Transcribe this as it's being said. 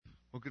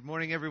Well, good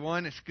morning,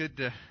 everyone. It's good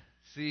to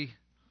see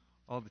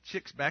all the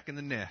chicks back in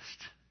the nest.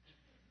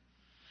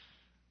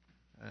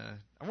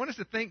 I want us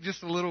to think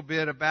just a little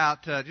bit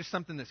about just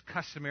something that's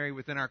customary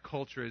within our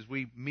culture as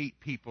we meet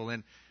people.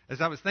 And as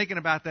I was thinking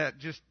about that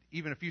just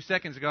even a few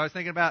seconds ago, I was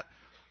thinking about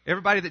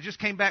everybody that just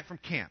came back from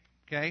camp,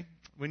 okay?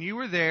 When you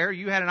were there,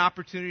 you had an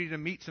opportunity to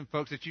meet some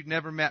folks that you'd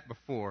never met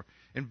before.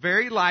 And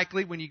very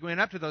likely, when you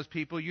went up to those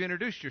people, you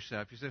introduced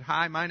yourself. You said,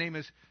 "Hi, my name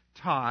is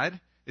Todd.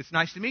 It's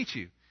nice to meet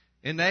you."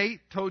 And they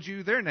told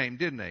you their name,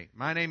 didn't they?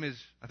 My name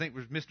is, I think it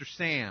was Mr.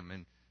 Sam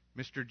and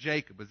Mr.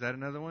 Jacob. Was that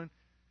another one?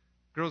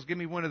 Girls, give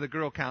me one of the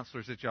girl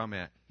counselors that y'all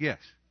met. Yes.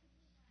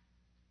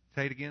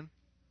 Say it again.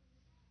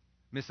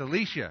 Miss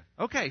Alicia.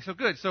 Okay, so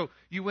good. So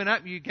you went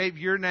up, you gave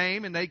your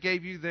name, and they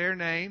gave you their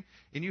name,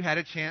 and you had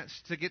a chance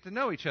to get to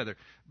know each other.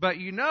 But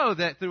you know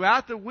that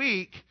throughout the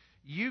week,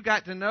 you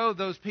got to know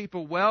those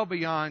people well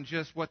beyond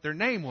just what their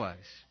name was.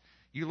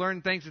 You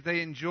learned things that they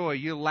enjoy.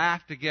 You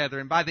laughed together.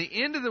 And by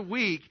the end of the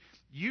week,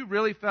 you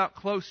really felt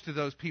close to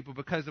those people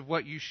because of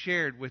what you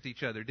shared with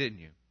each other, didn't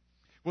you?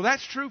 Well,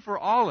 that's true for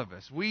all of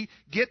us. We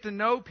get to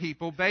know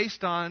people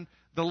based on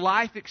the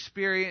life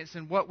experience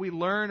and what we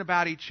learn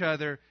about each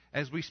other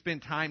as we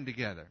spend time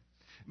together.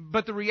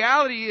 But the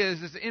reality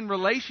is in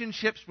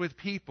relationships with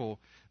people,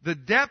 the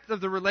depth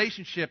of the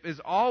relationship is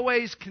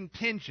always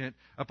contingent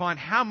upon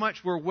how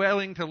much we're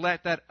willing to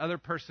let that other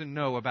person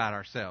know about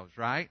ourselves,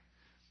 right?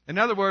 In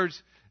other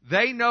words,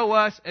 they know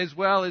us as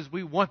well as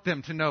we want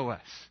them to know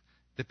us,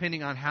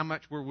 depending on how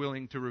much we're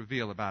willing to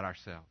reveal about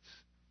ourselves.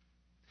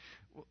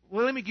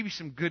 Well, let me give you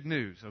some good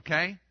news,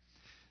 okay?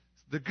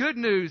 The good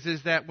news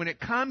is that when it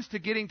comes to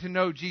getting to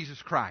know Jesus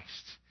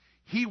Christ,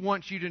 He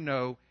wants you to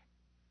know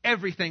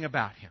everything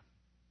about Him.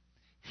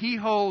 He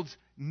holds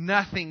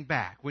nothing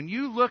back. When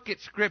you look at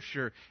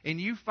Scripture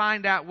and you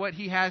find out what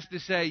He has to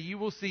say, you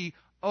will see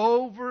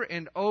over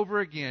and over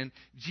again,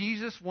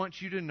 Jesus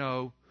wants you to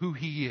know who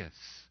He is.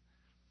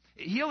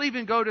 He'll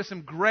even go to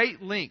some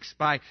great lengths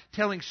by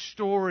telling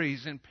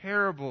stories and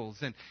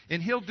parables,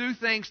 and He'll do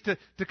things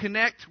to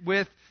connect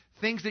with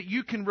things that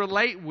you can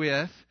relate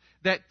with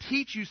that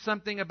teach you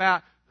something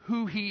about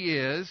who He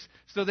is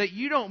so that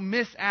you don't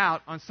miss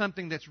out on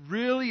something that's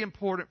really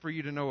important for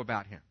you to know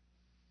about Him.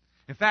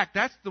 In fact,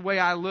 that's the way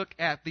I look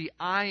at the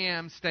I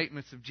am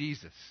statements of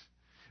Jesus.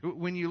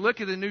 When you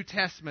look at the New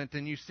Testament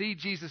and you see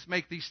Jesus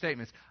make these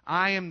statements,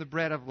 I am the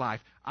bread of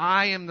life,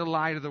 I am the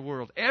light of the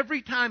world.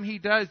 Every time He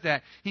does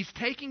that, He's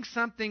taking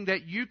something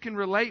that you can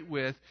relate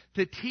with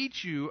to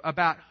teach you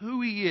about who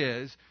He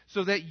is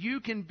so that you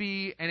can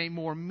be in a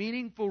more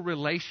meaningful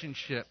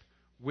relationship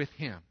with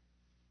Him.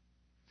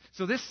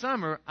 So this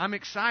summer, I'm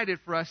excited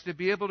for us to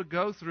be able to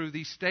go through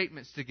these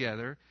statements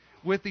together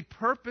with the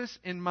purpose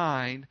in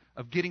mind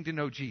of getting to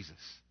know Jesus.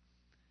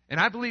 And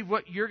I believe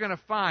what you're going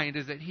to find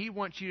is that He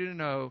wants you to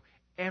know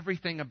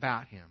everything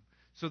about Him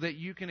so that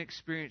you can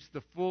experience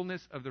the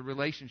fullness of the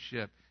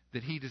relationship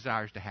that He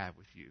desires to have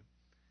with you.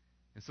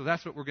 And so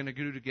that's what we're going to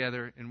do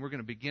together, and we're going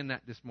to begin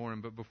that this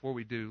morning. But before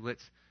we do,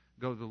 let's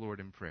go to the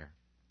Lord in prayer.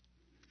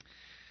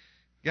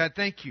 God,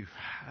 thank you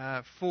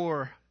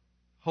for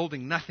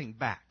holding nothing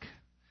back,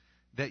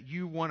 that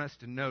you want us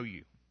to know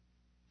you,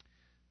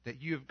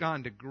 that you have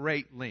gone to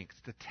great lengths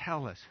to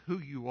tell us who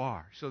you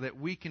are so that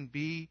we can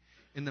be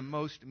in the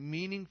most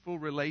meaningful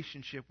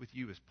relationship with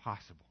you as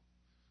possible.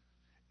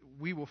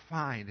 We will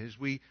find as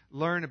we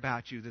learn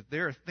about you that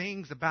there are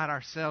things about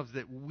ourselves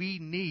that we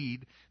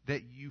need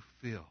that you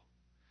fill.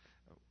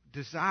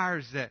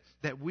 Desires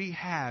that we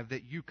have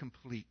that you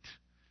complete.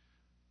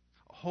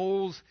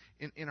 Holes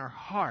in our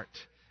heart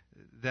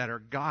that are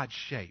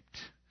God-shaped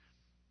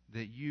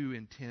that you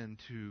intend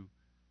to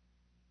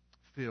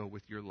fill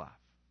with your love.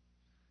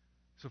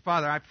 So,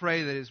 Father, I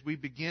pray that as we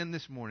begin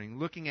this morning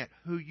looking at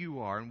who you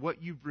are and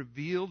what you've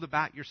revealed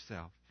about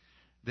yourself,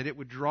 that it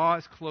would draw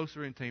us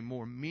closer into a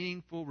more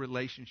meaningful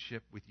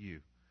relationship with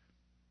you.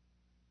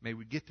 May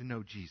we get to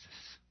know Jesus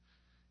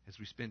as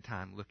we spend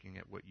time looking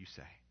at what you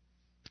say.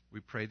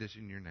 We pray this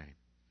in your name.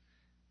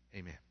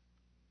 Amen.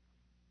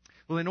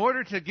 Well, in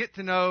order to get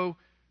to know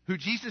who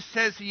Jesus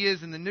says He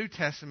is in the New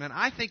Testament,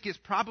 I think it's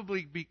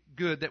probably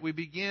good that we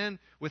begin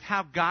with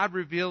how God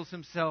reveals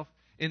Himself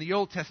in the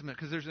Old Testament,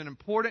 because there's an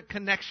important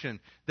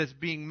connection that's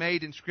being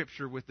made in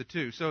Scripture with the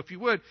two. So if you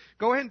would,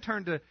 go ahead and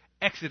turn to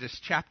Exodus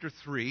chapter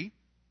 3.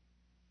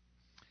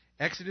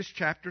 Exodus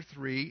chapter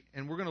 3,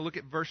 and we're going to look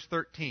at verse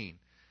 13.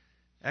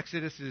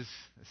 Exodus is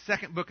the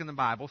second book in the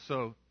Bible,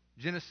 so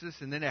Genesis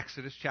and then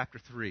Exodus chapter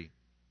 3.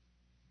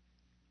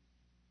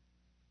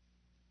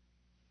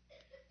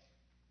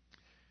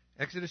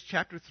 Exodus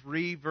chapter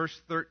 3, verse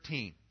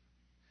 13.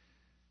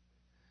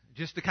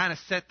 Just to kind of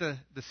set the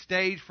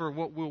stage for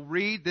what we'll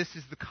read, this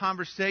is the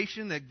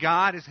conversation that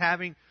God is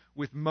having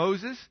with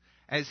Moses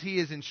as he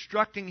is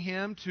instructing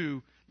him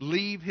to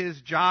leave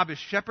his job as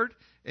shepherd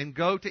and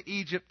go to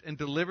Egypt and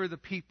deliver the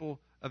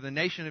people of the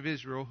nation of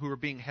Israel who are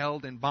being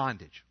held in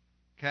bondage.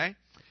 Okay?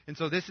 And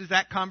so this is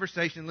that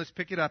conversation. Let's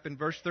pick it up in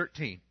verse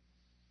 13. It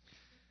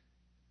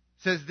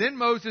says, Then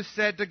Moses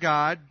said to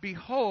God,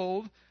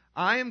 Behold,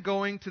 I am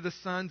going to the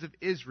sons of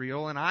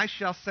Israel, and I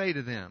shall say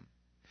to them,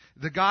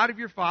 the God of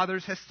your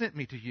fathers has sent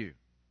me to you.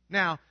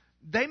 Now,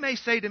 they may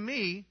say to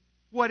me,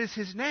 what is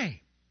his name?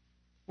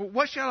 Well,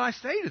 what shall I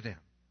say to them?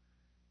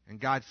 And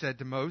God said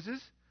to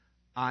Moses,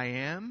 I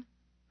am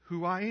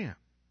who I am.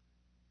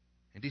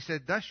 And he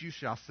said, thus you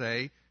shall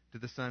say to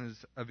the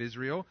sons of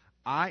Israel,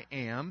 I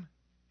am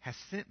has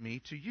sent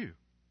me to you.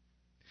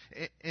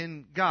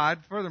 And God,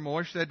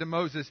 furthermore, said to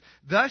Moses,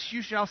 thus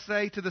you shall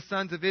say to the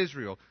sons of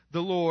Israel,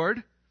 the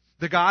Lord,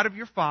 the God of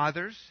your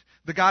fathers,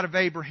 the God of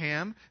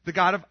Abraham, the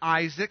God of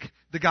Isaac,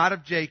 the God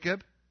of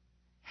Jacob,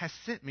 has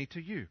sent me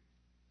to you.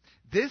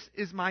 This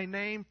is my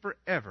name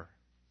forever,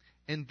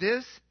 and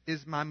this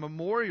is my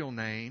memorial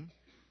name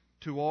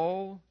to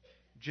all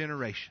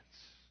generations.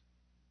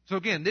 So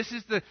again, this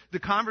is the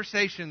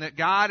conversation that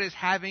God is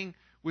having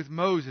with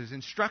Moses,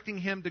 instructing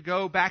him to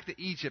go back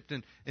to Egypt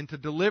and to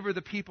deliver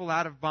the people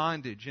out of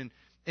bondage.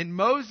 And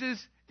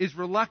Moses is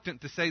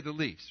reluctant, to say the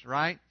least,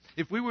 right?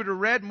 If we would have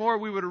read more,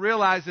 we would have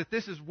realized that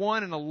this is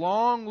one in a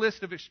long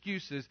list of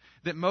excuses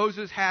that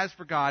Moses has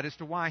for God as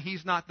to why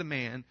he's not the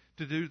man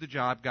to do the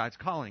job God's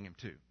calling him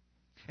to.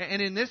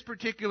 And in this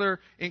particular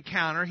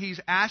encounter, he's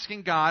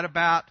asking God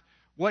about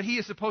what he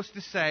is supposed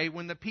to say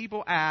when the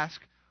people ask,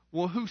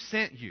 well, who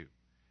sent you?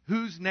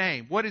 Whose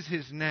name? What is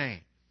his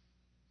name?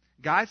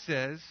 God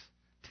says,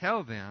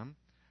 tell them,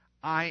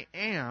 I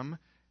am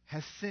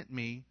has sent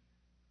me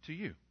to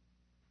you.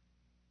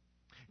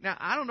 Now,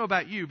 I don't know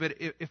about you, but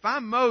if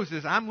I'm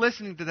Moses, I'm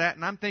listening to that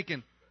and I'm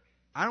thinking,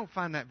 I don't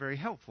find that very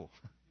helpful.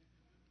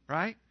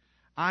 Right?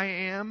 I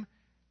am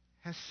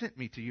has sent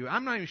me to you.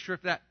 I'm not even sure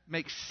if that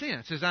makes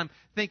sense as I'm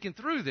thinking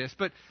through this,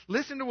 but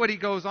listen to what he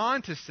goes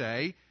on to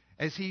say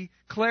as he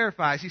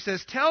clarifies. He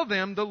says, tell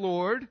them the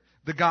Lord,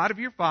 the God of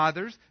your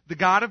fathers, the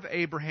God of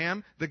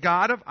Abraham, the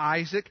God of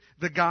Isaac,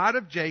 the God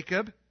of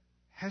Jacob,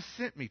 has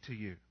sent me to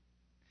you.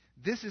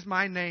 This is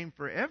my name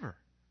forever,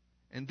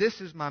 and this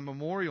is my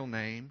memorial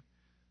name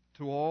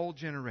to all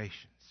generations.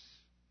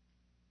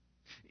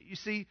 You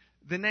see,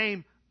 the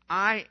name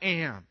I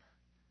am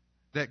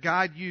that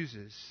God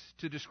uses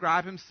to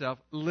describe himself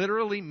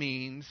literally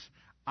means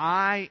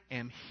I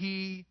am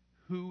he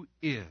who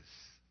is.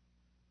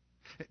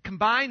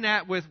 Combine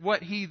that with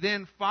what he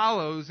then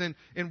follows,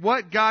 and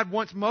what God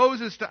wants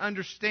Moses to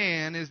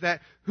understand is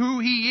that who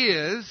he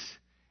is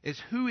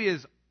who he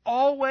has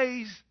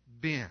always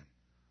been.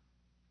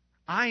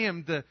 I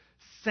am the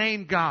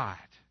same God,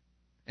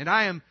 and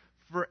I am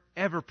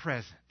forever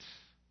present.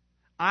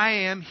 I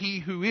am he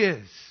who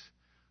is,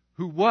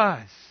 who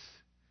was,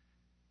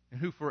 and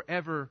who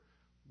forever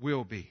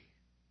will be.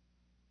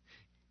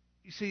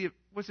 You see,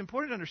 what's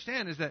important to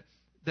understand is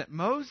that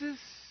Moses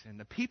and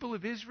the people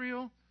of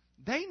Israel,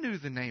 they knew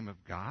the name of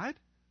God.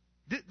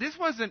 This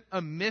wasn't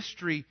a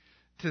mystery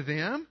to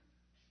them.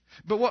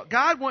 But what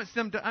God wants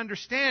them to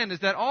understand is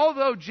that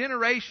although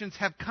generations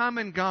have come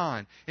and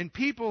gone, and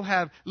people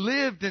have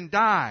lived and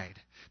died,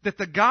 that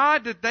the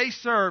God that they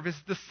serve is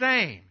the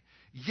same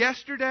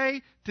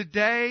yesterday,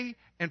 today,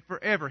 and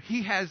forever.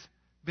 He has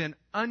been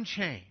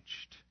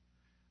unchanged.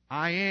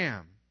 I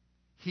am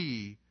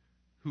he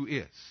who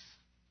is.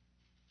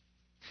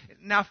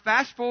 Now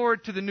fast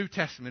forward to the New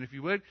Testament, if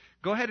you would.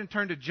 Go ahead and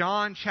turn to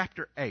John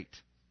chapter 8.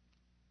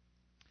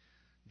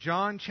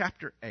 John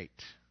chapter 8.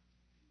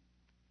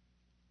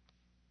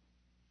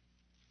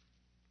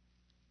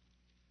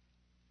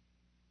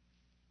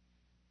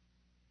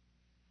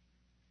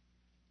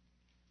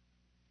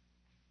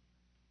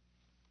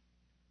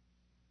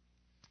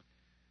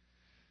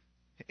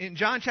 In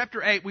John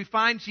chapter 8, we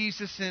find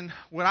Jesus in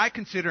what I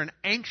consider an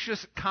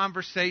anxious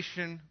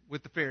conversation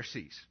with the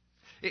Pharisees.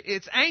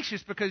 It's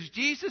anxious because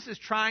Jesus is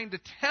trying to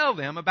tell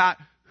them about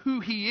who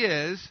he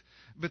is,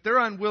 but they're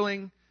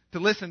unwilling to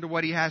listen to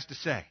what he has to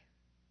say.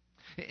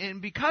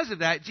 And because of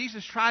that,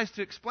 Jesus tries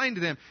to explain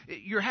to them,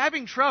 you're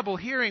having trouble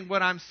hearing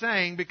what I'm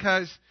saying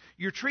because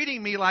you're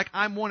treating me like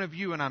I'm one of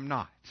you and I'm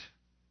not.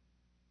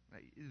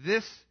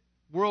 This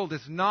world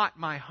is not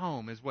my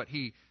home, is what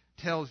he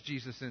tells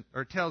Jesus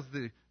or tells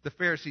the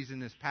Pharisees in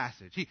this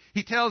passage.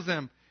 He tells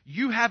them,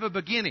 you have a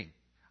beginning.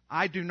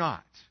 I do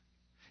not.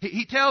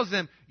 He tells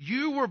them,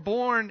 you were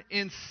born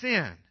in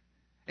sin,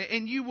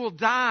 and you will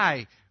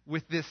die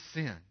with this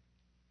sin.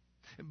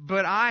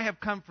 But I have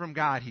come from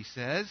God, he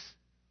says,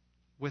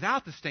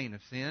 without the stain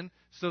of sin,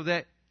 so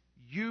that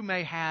you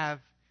may have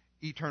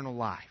eternal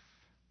life.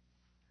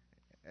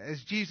 As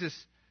Jesus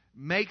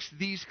makes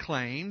these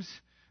claims,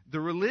 the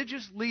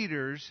religious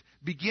leaders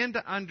begin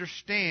to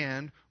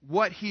understand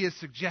what he is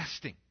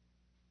suggesting.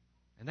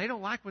 And they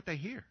don't like what they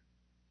hear.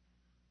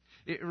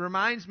 It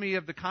reminds me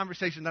of the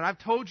conversation that I've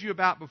told you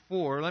about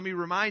before. Let me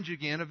remind you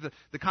again of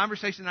the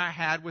conversation I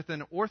had with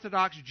an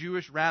Orthodox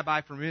Jewish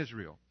rabbi from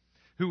Israel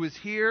who was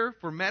here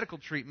for medical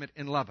treatment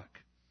in Lubbock.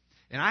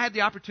 And I had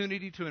the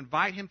opportunity to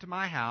invite him to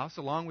my house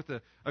along with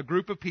a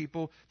group of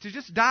people to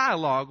just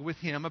dialogue with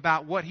him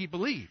about what he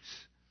believes.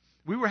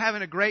 We were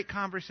having a great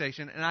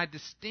conversation, and I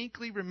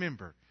distinctly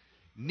remember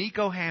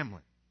Nico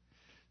Hamlin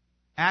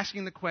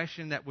asking the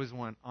question that was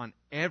on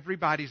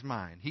everybody's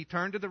mind. He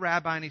turned to the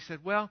rabbi and he said,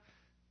 well,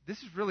 this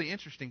is really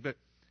interesting,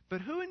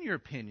 but who in your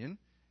opinion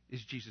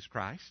is Jesus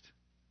Christ?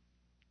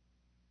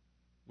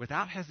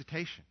 Without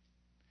hesitation,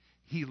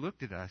 he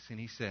looked at us and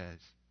he says,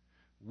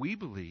 we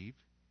believe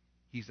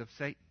he's of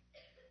Satan.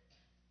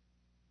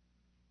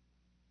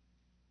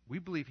 We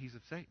believe he's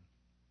of Satan.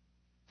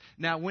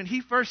 Now, when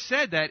he first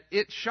said that,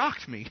 it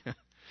shocked me.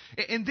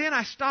 And then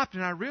I stopped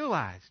and I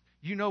realized,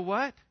 you know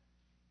what?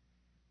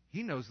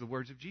 He knows the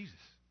words of Jesus.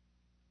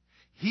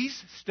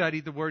 He's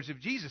studied the words of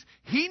Jesus.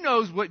 He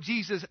knows what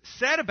Jesus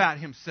said about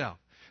himself.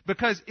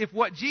 Because if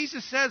what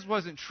Jesus says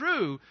wasn't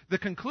true, the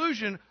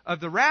conclusion of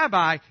the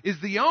rabbi is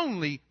the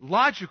only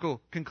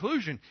logical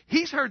conclusion.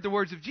 He's heard the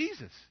words of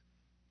Jesus.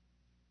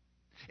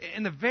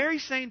 And the very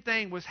same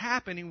thing was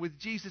happening with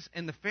Jesus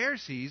and the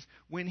Pharisees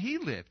when he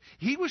lived.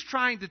 He was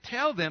trying to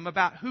tell them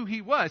about who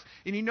he was.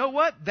 And you know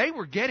what? They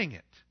were getting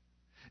it.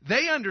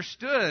 They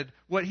understood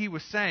what he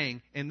was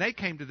saying, and they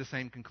came to the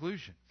same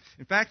conclusion.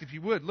 In fact, if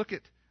you would, look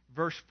at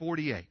verse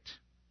 48.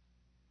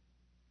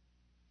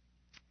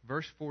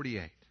 Verse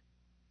 48.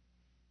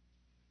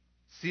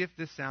 See if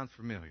this sounds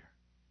familiar.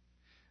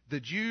 The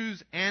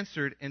Jews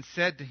answered and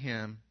said to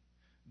him,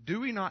 do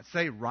we not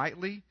say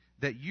rightly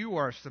that you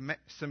are a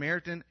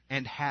Samaritan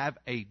and have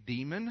a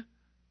demon?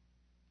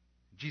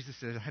 Jesus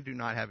says, I do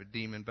not have a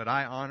demon, but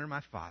I honor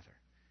my Father,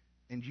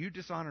 and you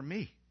dishonor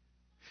me.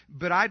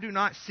 But I do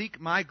not seek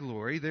my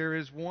glory. There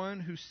is one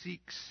who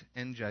seeks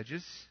and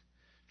judges.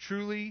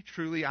 Truly,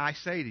 truly, I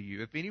say to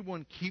you, if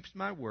anyone keeps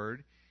my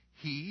word,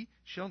 he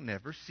shall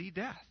never see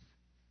death.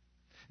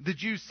 The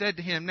Jews said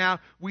to him, now,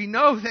 we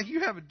know that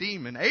you have a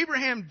demon.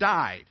 Abraham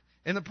died,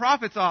 and the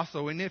prophets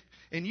also. And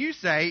you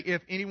say,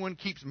 if anyone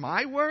keeps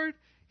my word,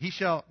 he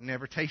shall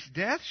never taste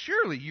death.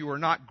 Surely you are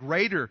not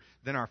greater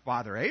than our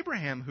father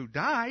Abraham, who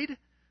died.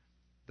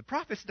 The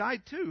prophets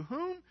died too.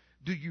 Whom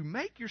do you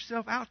make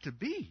yourself out to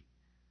be?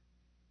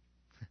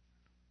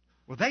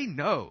 Well, they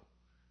know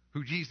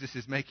who Jesus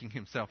is making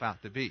himself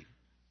out to be.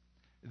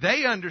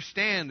 They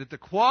understand that the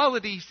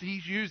qualities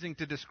he's using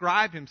to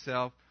describe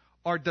himself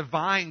are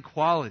divine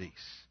qualities.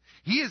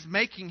 He is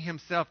making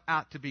himself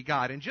out to be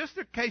God. And just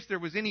in case there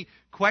was any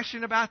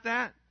question about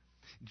that,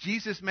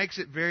 Jesus makes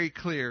it very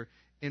clear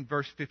in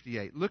verse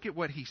 58. Look at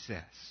what he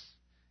says,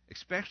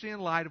 especially in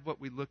light of what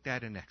we looked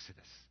at in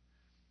Exodus.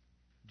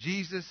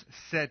 Jesus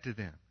said to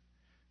them,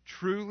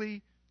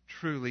 truly,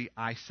 truly,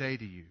 I say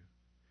to you,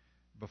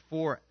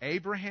 before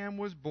Abraham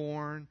was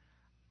born,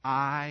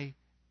 I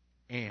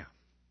am.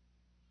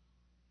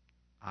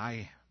 I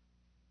am.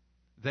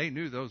 They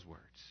knew those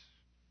words.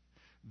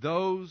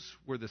 Those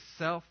were the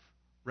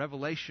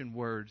self-revelation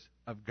words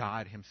of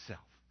God himself.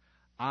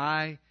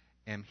 I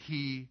am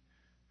he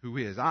who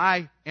is.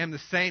 I am the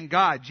same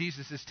God,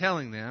 Jesus is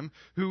telling them,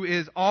 who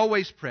is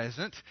always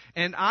present,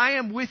 and I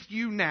am with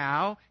you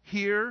now,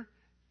 here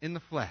in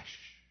the flesh.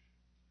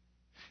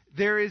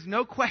 There is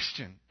no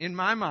question in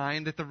my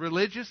mind that the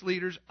religious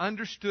leaders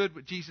understood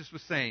what Jesus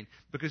was saying.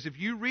 Because if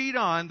you read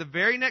on, the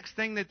very next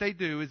thing that they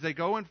do is they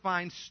go and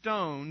find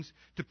stones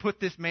to put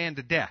this man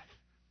to death.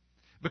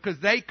 Because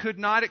they could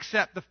not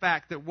accept the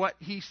fact that what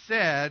he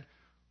said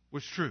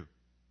was true.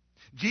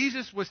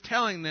 Jesus was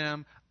telling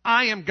them,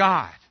 I am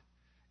God.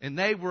 And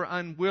they were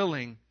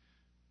unwilling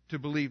to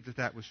believe that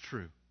that was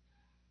true.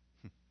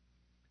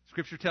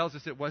 Scripture tells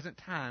us it wasn't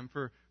time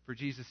for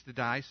Jesus to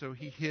die, so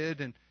he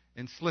hid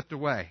and slipped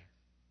away.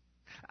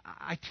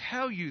 I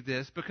tell you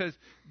this because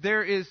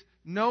there is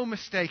no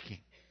mistaking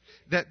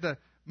that the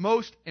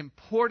most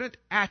important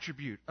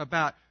attribute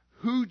about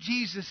who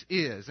Jesus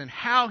is and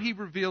how he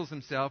reveals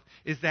himself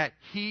is that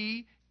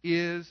he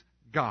is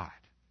God.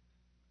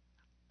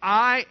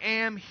 I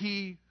am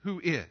he who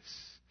is.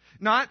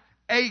 Not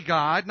a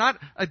God, not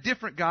a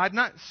different God,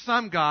 not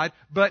some God,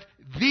 but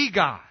the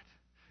God,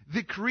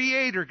 the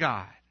Creator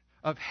God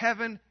of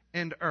heaven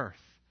and earth.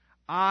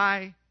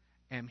 I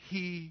am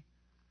he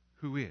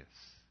who is.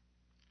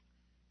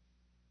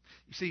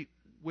 You see,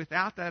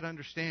 without that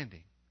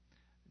understanding,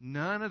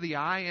 none of the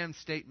I am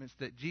statements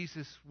that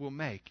Jesus will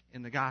make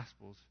in the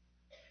Gospels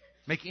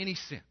make any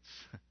sense.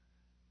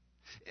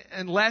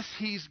 Unless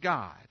he's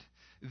God,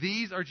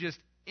 these are just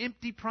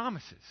empty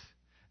promises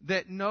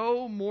that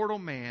no mortal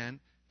man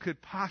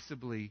could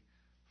possibly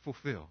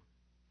fulfill.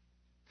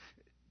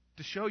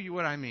 To show you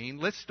what I mean,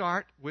 let's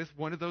start with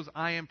one of those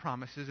I am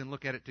promises and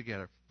look at it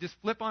together. Just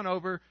flip on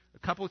over a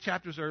couple of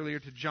chapters earlier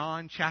to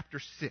John chapter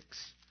 6.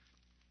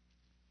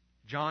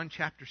 John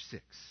chapter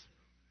 6.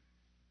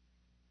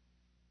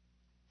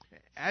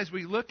 As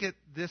we look at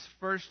this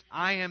first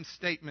I am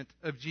statement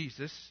of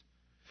Jesus,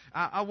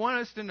 I want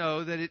us to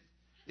know that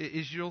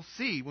as you'll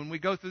see when we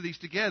go through these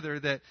together,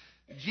 that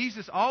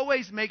Jesus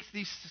always makes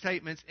these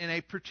statements in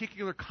a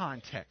particular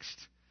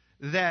context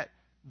that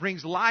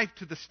brings life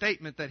to the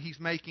statement that he's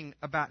making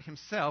about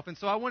himself. And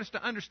so I want us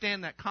to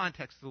understand that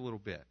context a little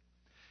bit.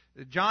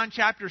 John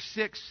chapter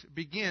 6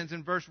 begins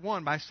in verse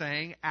 1 by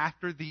saying,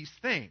 after these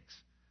things.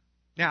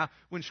 Now,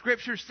 when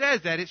Scripture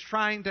says that, it's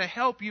trying to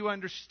help you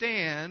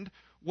understand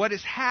what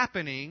is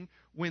happening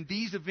when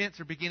these events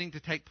are beginning to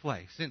take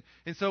place.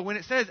 And so when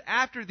it says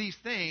after these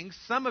things,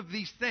 some of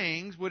these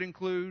things would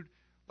include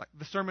like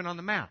the Sermon on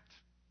the Mount.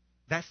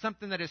 That's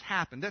something that has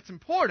happened. That's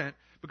important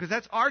because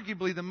that's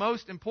arguably the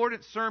most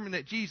important sermon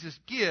that Jesus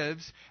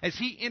gives as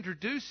he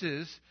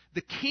introduces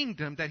the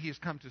kingdom that he has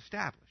come to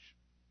establish.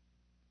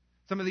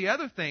 Some of the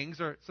other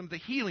things are some of the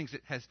healings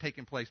that has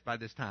taken place by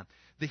this time.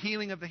 The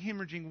healing of the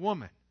hemorrhaging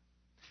woman.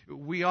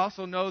 We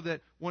also know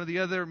that one of the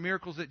other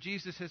miracles that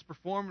Jesus has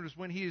performed was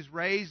when he has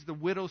raised the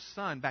widow's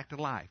son back to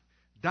life.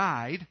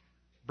 Died,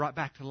 brought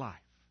back to life.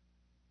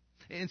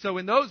 And so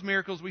in those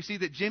miracles, we see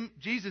that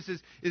Jesus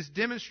is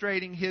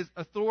demonstrating his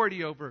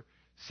authority over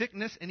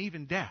sickness and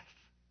even death.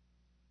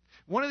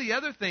 One of the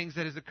other things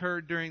that has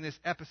occurred during this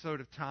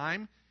episode of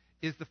time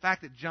is the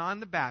fact that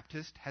John the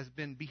Baptist has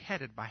been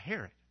beheaded by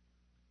Herod.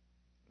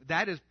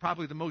 That is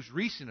probably the most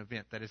recent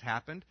event that has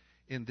happened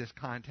in this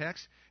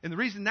context. And the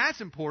reason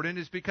that's important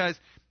is because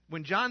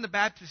when John the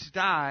Baptist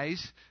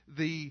dies,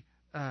 the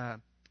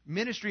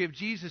ministry of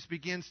Jesus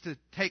begins to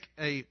take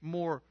a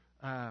more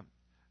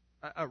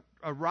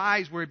a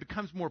rise where it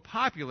becomes more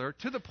popular,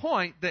 to the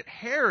point that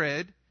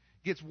Herod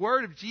gets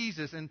word of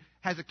Jesus and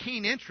has a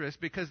keen interest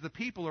because the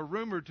people are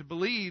rumored to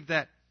believe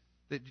that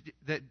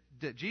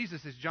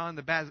Jesus is John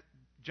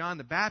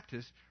the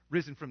Baptist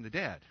risen from the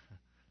dead.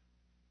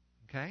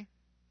 Okay?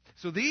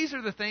 So these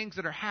are the things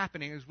that are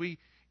happening as we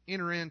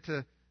enter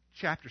into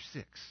chapter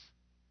 6.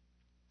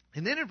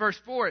 And then in verse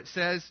 4 it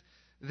says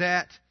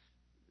that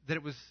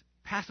it was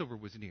Passover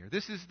was near.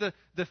 This is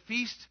the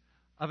feast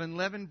of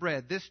unleavened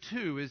bread. This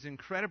too is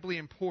incredibly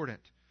important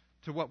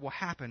to what will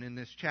happen in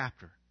this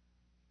chapter.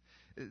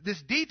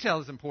 This detail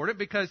is important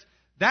because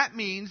that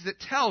means, that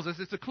tells us,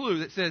 it's a clue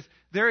that says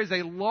there is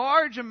a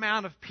large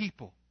amount of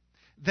people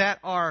that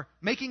are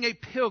making a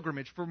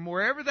pilgrimage from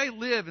wherever they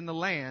live in the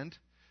land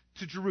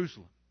to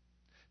Jerusalem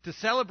to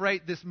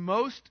celebrate this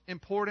most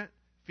important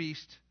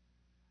feast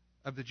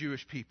of the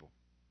Jewish people.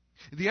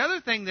 The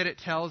other thing that it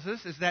tells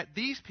us is that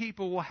these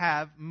people will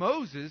have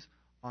Moses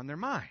on their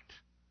mind.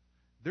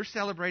 They're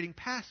celebrating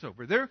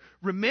Passover. They're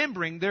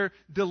remembering their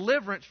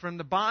deliverance from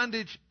the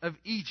bondage of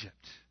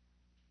Egypt.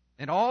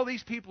 And all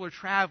these people are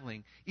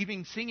traveling,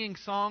 even singing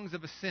songs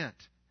of ascent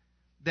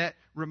that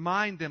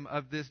remind them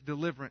of this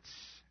deliverance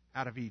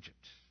out of Egypt.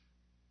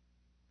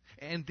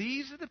 And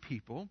these are the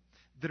people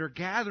that are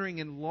gathering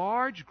in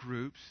large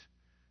groups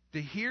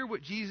to hear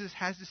what Jesus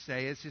has to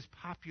say as his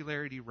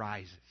popularity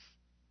rises.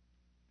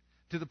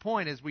 To the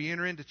point, as we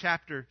enter into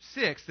chapter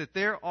 6, that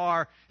there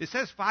are, it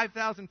says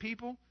 5,000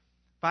 people,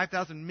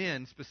 5,000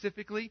 men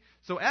specifically.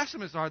 So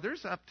estimates are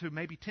there's up to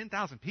maybe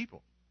 10,000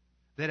 people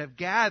that have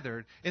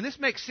gathered. And this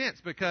makes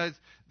sense because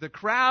the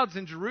crowds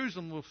in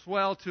Jerusalem will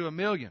swell to 1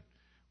 million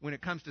when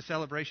it comes to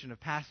celebration of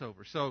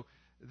Passover. So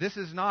this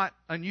is not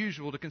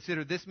unusual to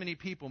consider this many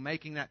people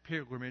making that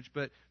pilgrimage,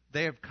 but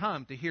they have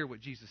come to hear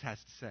what Jesus has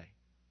to say.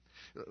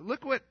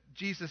 Look what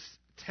Jesus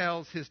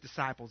tells his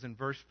disciples in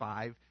verse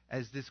 5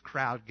 as this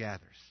crowd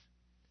gathers.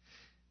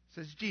 It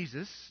says,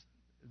 Jesus,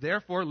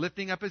 therefore,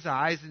 lifting up his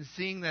eyes and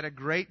seeing that a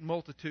great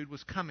multitude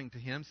was coming to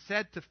him,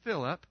 said to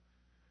Philip,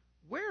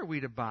 where are we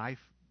to buy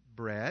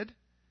bread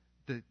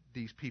that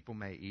these people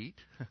may eat?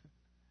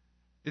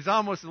 It's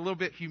almost a little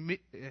bit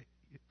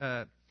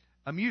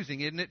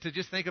amusing, isn't it, to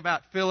just think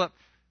about Philip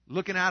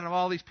looking out at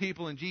all these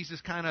people and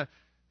Jesus kind of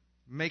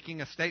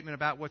making a statement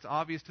about what's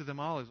obvious to them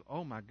all is,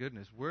 oh my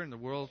goodness, where in the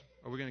world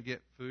are we going to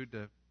get food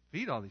to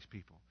feed all these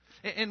people?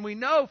 And we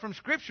know from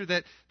Scripture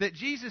that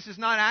Jesus is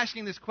not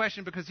asking this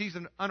question because he's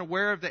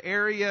unaware of the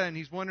area and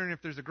he's wondering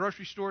if there's a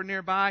grocery store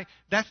nearby.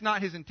 That's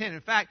not his intent.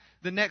 In fact,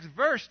 the next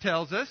verse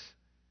tells us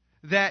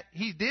that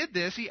he did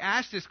this. He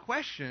asked this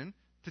question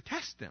to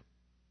test them.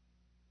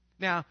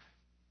 Now,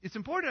 it's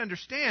important to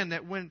understand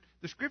that when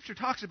the Scripture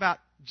talks about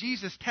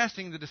Jesus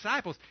testing the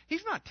disciples,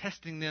 he's not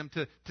testing them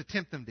to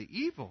tempt them to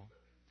evil.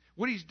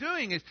 What he's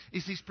doing is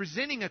he's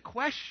presenting a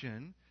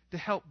question to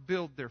help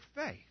build their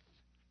faith.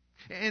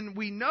 And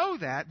we know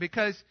that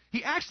because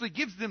he actually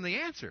gives them the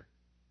answer.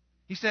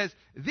 He says,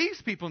 these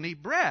people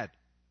need bread.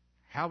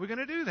 How are we going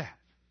to do that?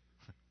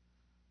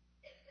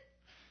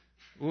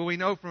 Well, we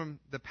know from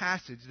the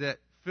passage that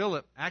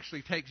Philip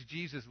actually takes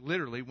Jesus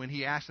literally when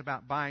he asks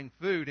about buying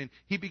food, and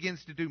he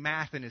begins to do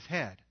math in his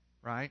head,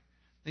 right?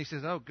 And he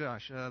says, oh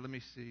gosh, let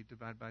me see,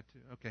 divide by 2.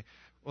 Okay.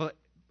 Well,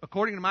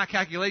 according to my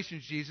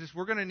calculations, Jesus,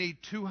 we're going to need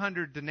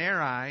 200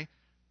 denarii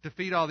to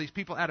feed all these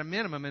people at a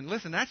minimum. And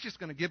listen, that's just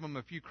going to give them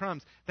a few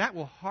crumbs. That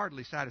will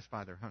hardly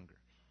satisfy their hunger.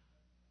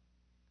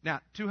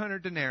 Now,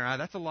 200 denarii,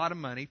 that's a lot of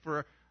money.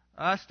 For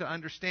us to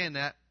understand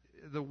that,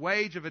 the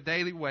wage of a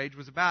daily wage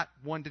was about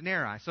 1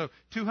 denarii. So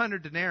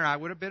 200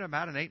 denarii would have been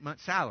about an 8-month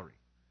salary.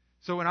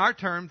 So in our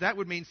terms, that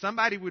would mean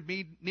somebody would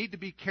need to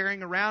be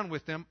carrying around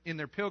with them in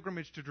their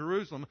pilgrimage to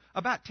Jerusalem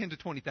about $10,000 to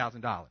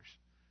 $20,000.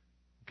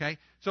 Okay?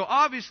 So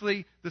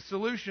obviously, the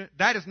solution,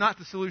 that is not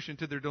the solution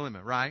to their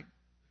dilemma, right?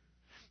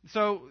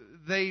 So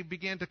they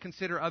began to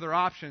consider other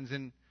options,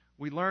 and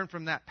we learn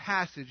from that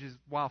passage is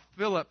while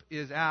Philip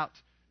is out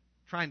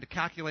trying to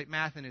calculate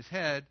math in his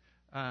head,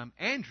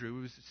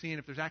 Andrew is seeing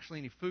if there's actually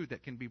any food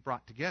that can be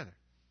brought together.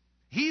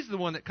 He's the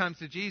one that comes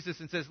to Jesus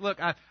and says, look,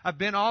 I've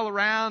been all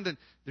around, and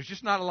there's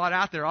just not a lot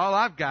out there. All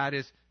I've got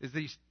is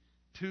these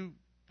 2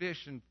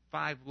 fish and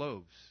 5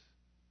 loaves,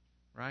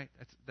 right?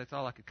 That's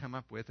all I could come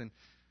up with.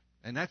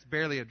 And that's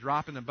barely a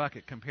drop in the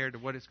bucket compared to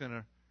what it's going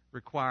to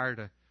require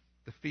to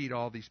feed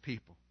all these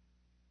people.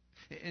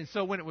 And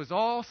so when it was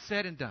all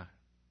said and done,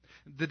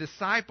 the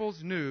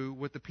disciples knew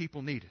what the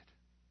people needed.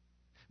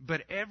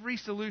 But every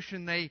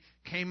solution they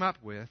came up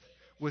with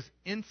was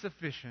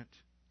insufficient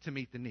to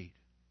meet the need.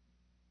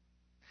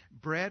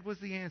 Bread was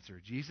the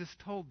answer. Jesus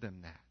told them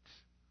that.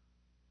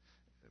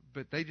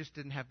 But they just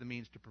didn't have the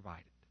means to provide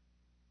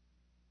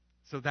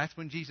it. So that's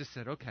when Jesus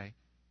said, okay,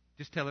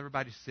 just tell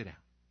everybody to sit down.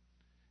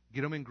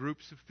 Get them in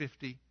groups of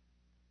 50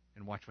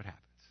 and watch what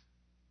happens.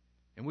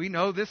 And we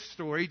know this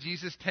story.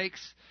 Jesus takes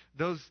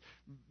those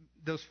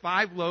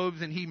 5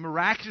 loaves and he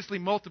miraculously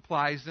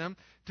multiplies them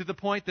to the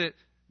point that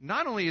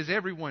not only is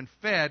everyone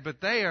fed, but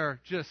they are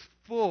just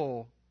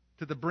full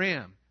to the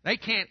brim. They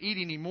can't eat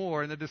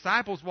anymore. And the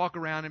disciples walk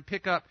around and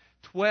pick up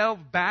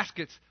 12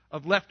 baskets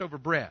of leftover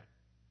bread.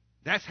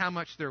 That's how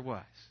much there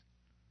was.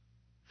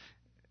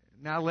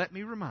 Now let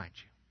me remind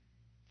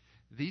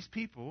you, these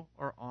people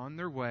are on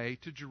their way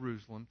to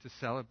Jerusalem to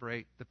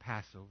celebrate the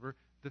Passover,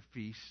 the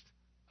Feast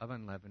of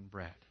Unleavened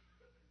Bread.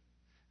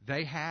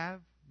 They have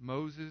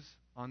Moses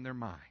on their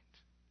mind.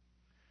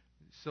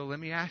 So let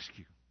me ask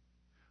you,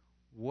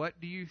 what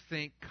do you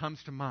think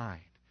comes to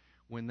mind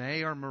when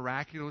they are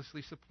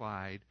miraculously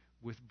supplied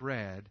with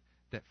bread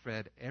that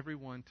fed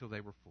everyone till they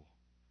were full?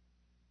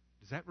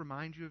 Does that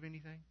remind you of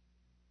anything?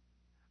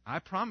 I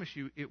promise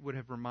you it would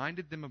have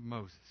reminded them of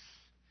Moses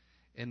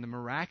and the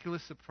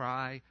miraculous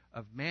supply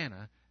of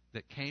manna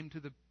that came to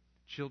the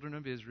children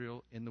of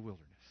Israel in the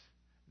wilderness.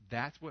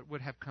 That's what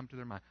would have come to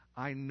their mind.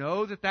 I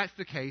know that that's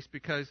the case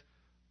because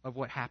of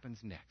what happens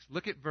next.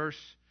 Look at verse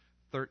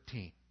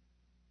 13.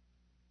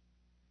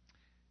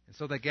 And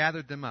so they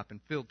gathered them up and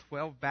filled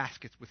 12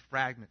 baskets with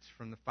fragments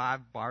from the 5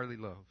 barley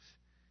loaves,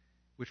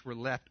 which were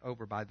left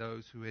over by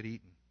those who had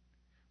eaten.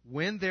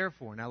 When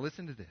therefore, now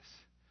listen to this,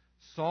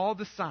 saw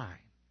the sign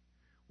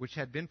which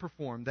had been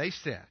performed, they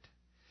said,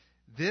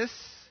 this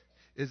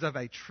is of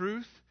a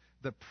truth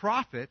the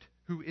prophet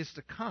who is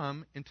to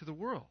come into the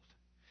world.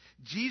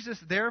 Jesus,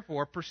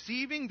 therefore,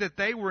 perceiving that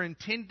they were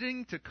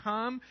intending to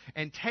come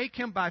and take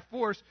him by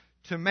force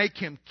to make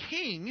him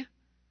king,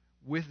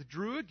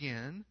 withdrew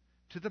again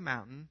to the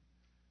mountain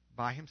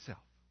by himself.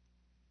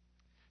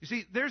 You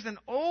see, there's an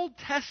Old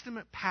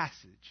Testament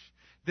passage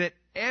that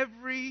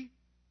every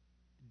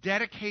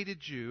dedicated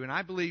Jew, and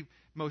I believe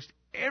most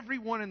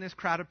everyone in this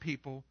crowd of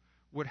people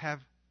would have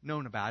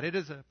known about. It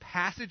is a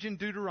passage in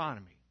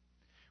Deuteronomy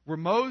where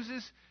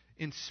Moses,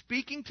 in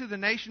speaking to the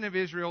nation of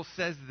Israel,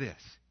 says this.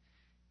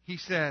 He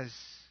says,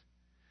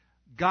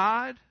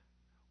 God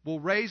will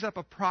raise up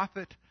a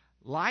prophet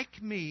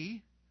like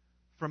me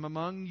from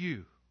among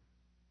you,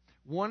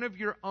 one of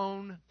your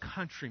own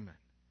countrymen.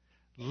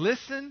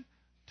 Listen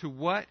to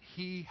what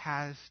he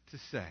has to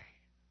say.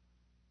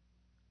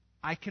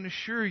 I can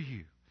assure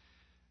you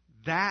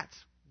that's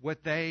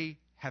what they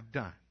have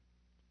done.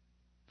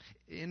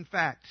 In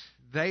fact,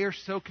 they are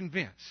so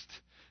convinced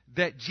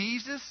that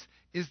Jesus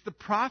is the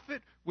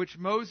prophet which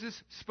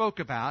Moses spoke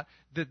about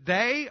that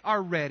they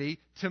are ready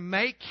to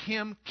make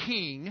him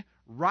king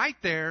right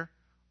there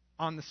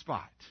on the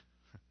spot.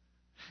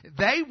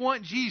 They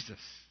want Jesus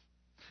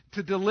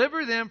to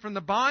deliver them from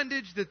the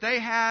bondage that they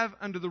have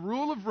under the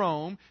rule of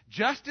Rome,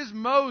 just as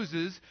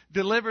Moses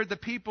delivered the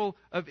people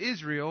of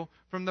Israel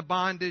from the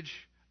bondage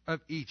of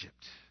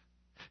Egypt.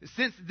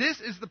 Since this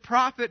is the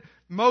prophet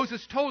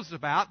Moses told us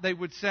about, they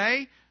would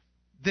say,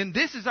 then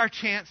this is our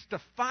chance to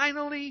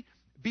finally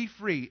be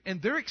free.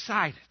 And they're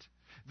excited.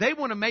 They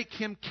want to make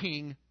him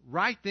king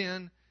right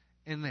then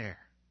and there.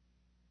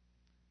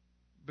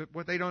 But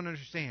what they don't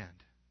understand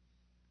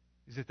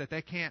is that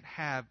they can't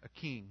have a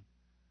king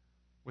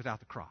without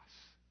the cross.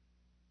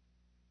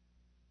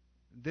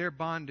 Their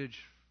bondage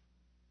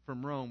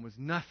from Rome was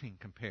nothing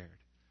compared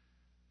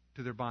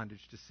to their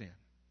bondage to sin.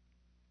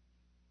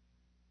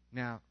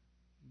 Now,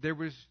 there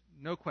was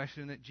no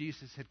question that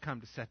Jesus had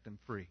come to set them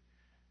free.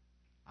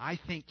 I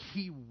think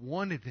he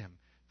wanted them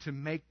to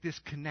make this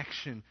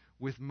connection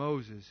with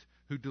Moses,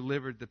 who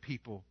delivered the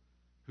people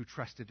who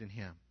trusted in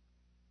him.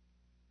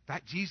 In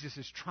fact, Jesus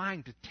is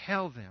trying to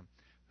tell them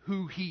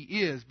who he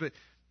is, but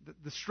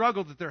the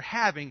struggle that they're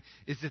having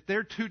is that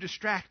they're too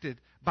distracted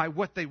by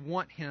what they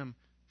want him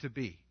to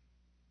be.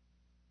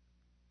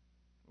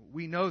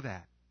 We know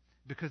that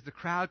because the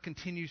crowd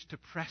continues to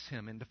press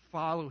him and to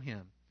follow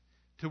him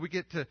till we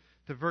get to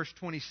verse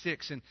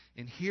 26,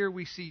 and here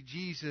we see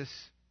Jesus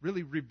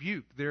really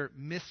rebuke their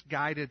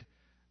misguided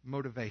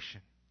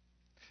motivation.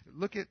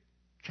 Look at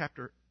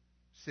chapter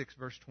 6,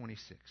 verse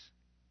 26.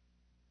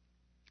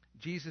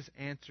 Jesus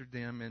answered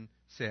them and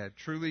said,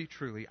 truly,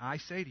 truly, I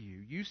say to you,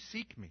 you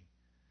seek me,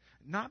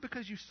 not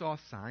because you saw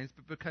signs,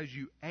 but because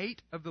you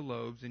ate of the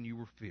loaves and you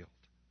were filled.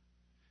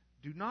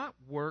 Do not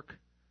work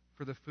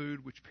for the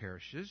food which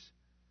perishes,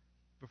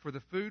 but for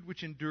the food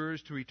which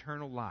endures to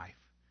eternal life,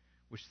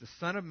 which the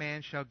Son of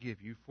Man shall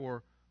give you,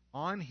 for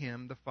On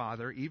him the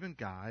Father, even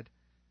God,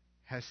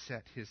 has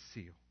set his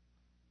seal.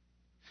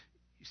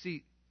 You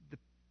see, the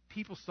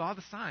people saw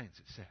the signs,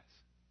 it says.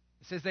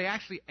 It says they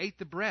actually ate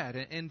the bread,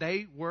 and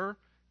they were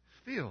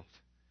filled.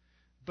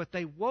 But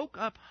they woke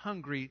up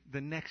hungry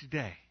the next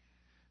day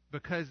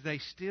because they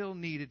still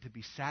needed to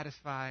be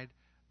satisfied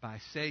by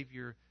a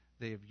Savior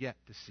they have yet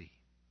to see.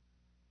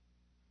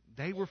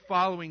 They were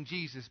following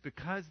Jesus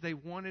because they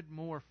wanted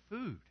more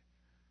food.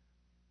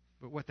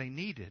 But what they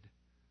needed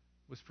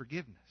was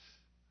forgiveness.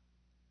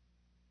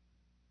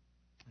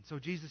 And so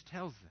Jesus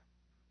tells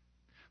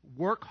them,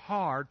 work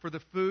hard for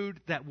the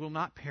food that will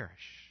not perish,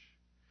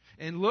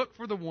 and look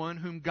for the one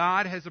whom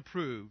God has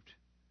approved.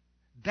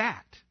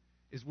 That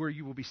is where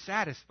you will be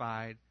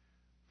satisfied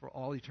for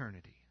all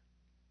eternity.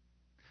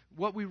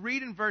 What we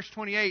read in verse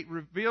 28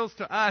 reveals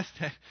to us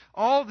that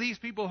all these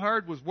people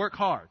heard was work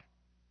hard.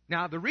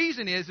 Now, the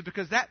reason is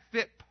because that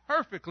fit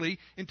perfectly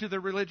into the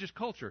religious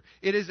culture.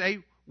 It is a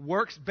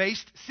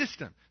works-based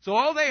system. So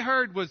all they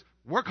heard was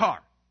work hard.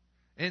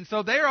 And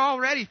so they're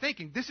already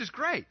thinking, this is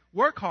great.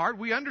 Work hard.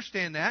 We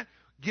understand that.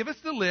 Give us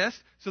the list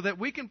so that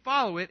we can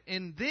follow it,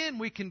 and then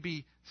we can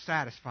be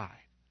satisfied.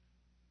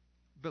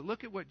 But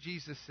look at what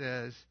Jesus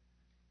says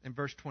in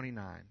verse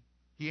 29.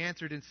 He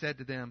answered and said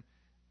to them,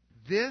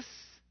 this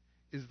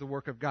is the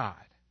work of God,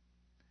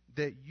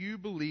 that you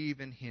believe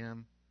in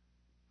him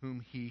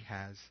whom he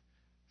has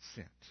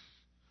sent.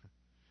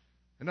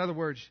 In other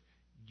words,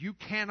 you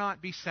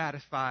cannot be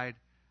satisfied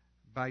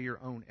by your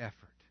own effort.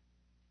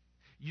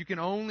 You can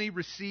only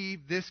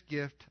receive this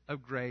gift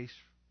of grace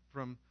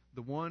from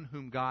the one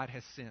whom God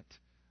has sent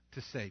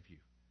to save you.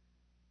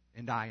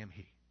 And I am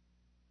he.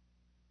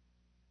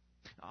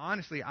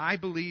 Honestly, I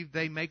believe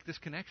they make this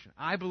connection.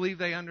 I believe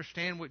they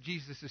understand what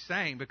Jesus is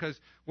saying, because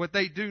what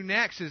they do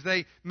next is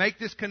they make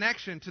this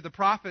connection to the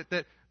prophet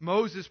that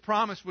Moses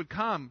promised would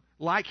come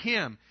like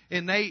him.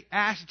 And they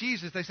ask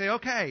Jesus, they say,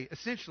 okay,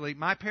 essentially,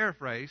 my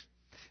paraphrase,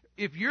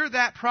 if you're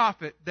that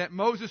prophet that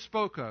Moses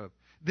spoke of,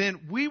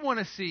 then we want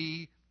to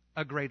see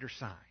a greater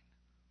sign.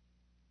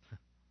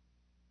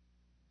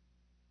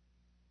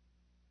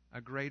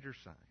 A greater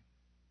sign.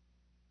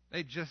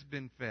 They'd just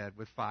been fed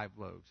with 5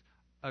 loaves.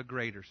 A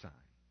greater sign.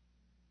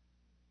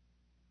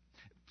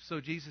 So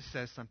Jesus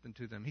says something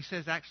to them. He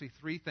says actually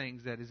 3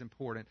 things that is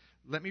important.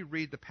 Let me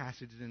read the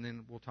passage and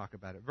then we'll talk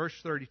about it. Verse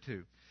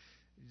 32.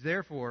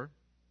 Therefore,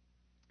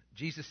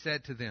 Jesus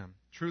said to them,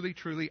 truly,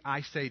 truly,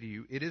 I say to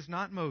you, it is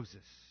not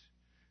Moses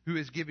who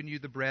has given you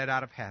the bread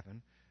out of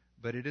heaven,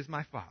 but it is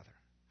my Father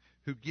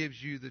who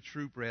gives you the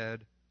true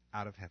bread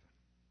out of heaven.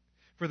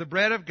 For the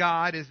bread of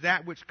God is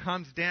that which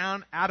comes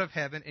down out of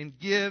heaven and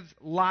gives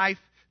life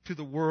to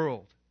the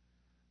world.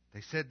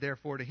 They said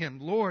therefore to him,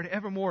 Lord,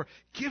 evermore,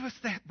 give us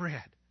that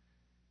bread.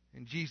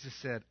 And Jesus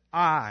said,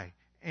 I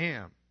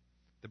am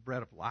the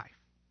bread of life.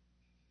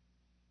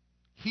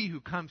 He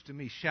who comes to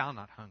me shall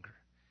not hunger,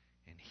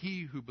 and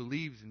he who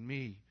believes in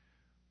me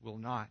will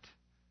not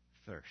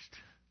thirst.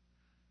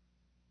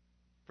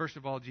 First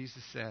of all,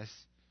 Jesus says,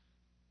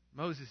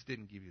 Moses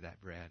didn't give you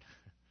that bread.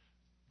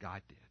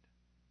 God did.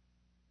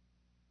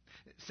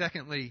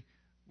 Secondly,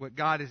 what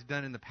God has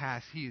done in the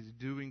past, he is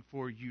doing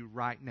for you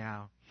right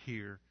now,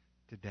 here,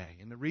 today.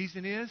 And the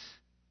reason is,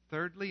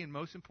 thirdly and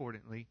most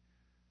importantly,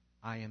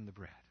 I am the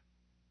bread.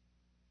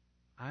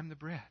 I'm the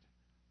bread.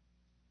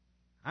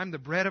 I'm the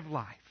bread of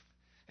life.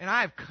 And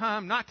I have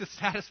come not to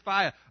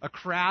satisfy a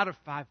crowd of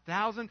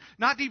 5,000,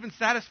 not to even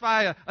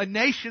satisfy a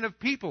nation of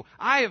people.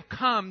 I have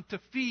come to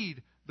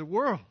feed the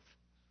world.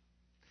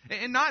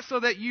 And not so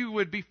that you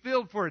would be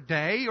filled for a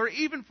day or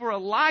even for a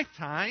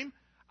lifetime.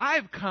 I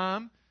have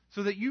come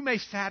so that you may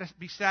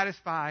be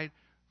satisfied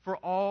for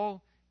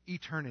all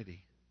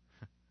eternity.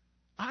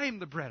 I am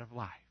the bread of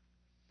life.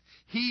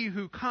 He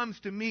who comes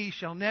to me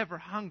shall never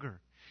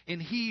hunger,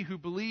 and he who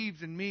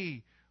believes in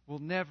me will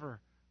never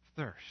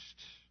thirst.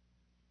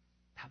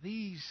 Now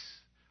these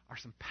are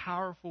some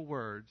powerful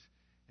words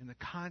in the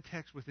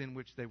context within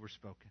which they were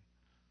spoken.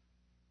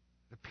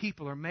 The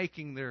people are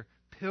making their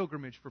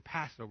pilgrimage for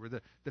Passover,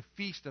 the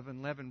Feast of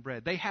Unleavened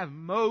Bread. They have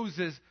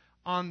Moses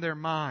on their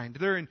mind.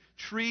 They're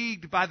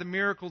intrigued by the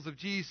miracles of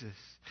Jesus.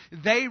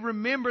 They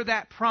remember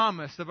that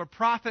promise of a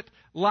prophet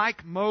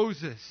like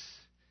Moses.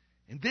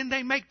 And then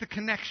they make the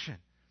connection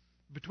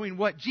between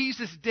what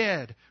Jesus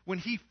did when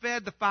he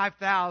fed the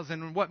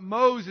 5,000 and what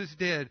Moses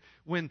did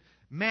when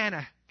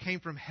manna came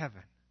from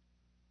heaven.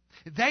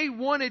 They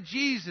wanted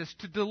Jesus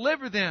to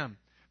deliver them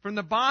from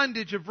the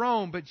bondage of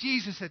Rome, but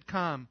Jesus had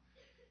come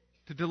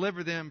to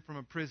deliver them from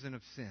a prison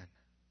of sin.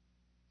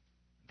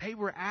 They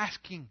were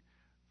asking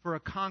for a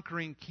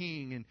conquering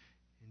king, and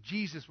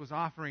Jesus was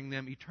offering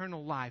them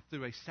eternal life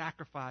through a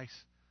sacrifice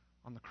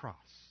on the cross.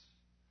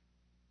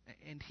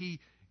 And he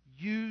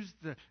used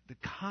the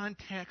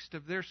context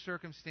of their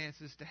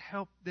circumstances to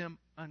help them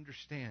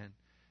understand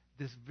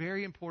this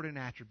very important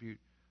attribute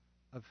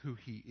of who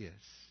he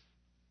is.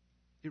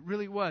 It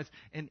really was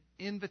an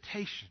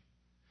invitation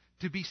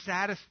to be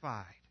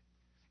satisfied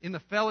in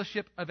the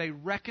fellowship of a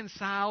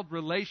reconciled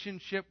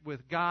relationship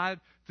with God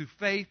through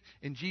faith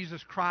in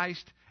Jesus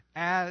Christ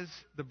as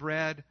the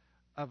bread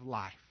of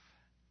life.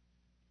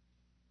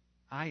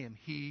 I am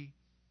He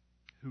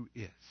who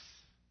is.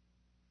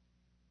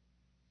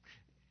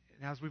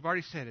 Now, as we've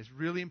already said, it's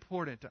really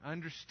important to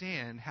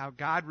understand how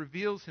God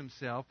reveals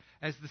Himself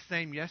as the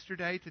same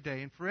yesterday,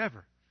 today, and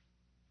forever.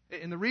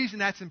 And the reason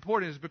that's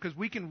important is because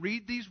we can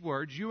read these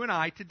words, you and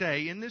I,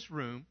 today in this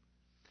room,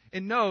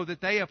 and know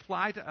that they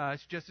apply to us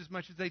just as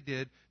much as they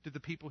did to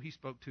the people He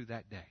spoke to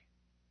that day.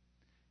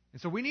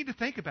 And so we need to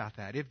think about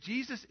that. If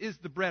Jesus is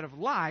the bread of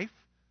life,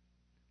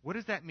 what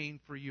does that mean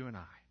for you and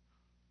I?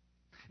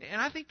 And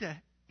I think to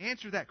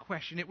answer that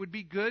question, it would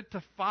be good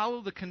to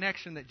follow the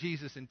connection that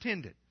Jesus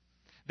intended.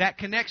 That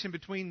connection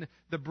between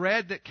the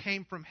bread that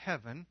came from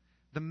heaven,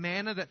 the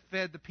manna that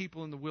fed the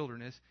people in the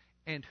wilderness,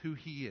 and who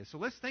He is. So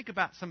let's think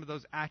about some of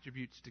those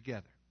attributes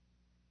together.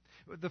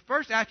 The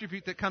first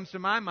attribute that comes to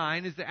my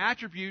mind is the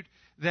attribute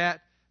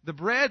that the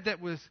bread that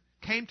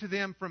came to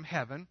them from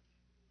heaven,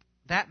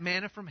 that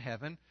manna from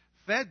heaven,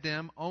 fed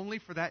them only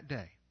for that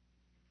day.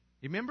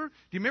 You remember? Do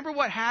you remember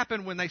what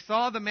happened when they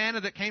saw the manna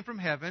that came from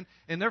heaven,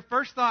 and their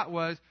first thought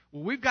was,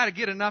 well, we've got to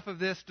get enough of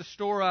this to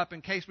store up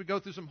in case we go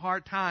through some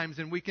hard times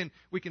and we can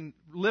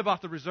live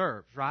off the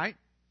reserves, right?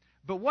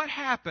 But what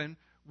happened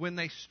when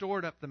they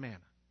stored up the manna?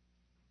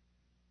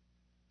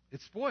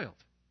 It spoiled.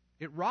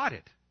 It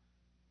rotted.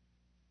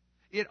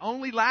 It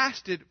only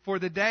lasted for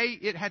the day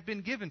it had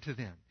been given to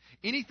them.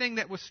 Anything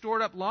that was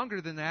stored up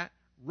longer than that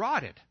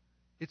rotted.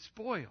 It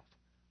spoiled.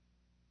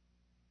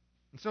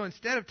 And so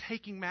instead of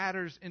taking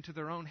matters into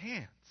their own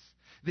hands,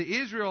 the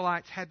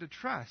Israelites had to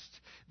trust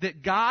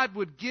that God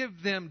would give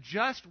them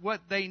just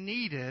what they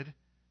needed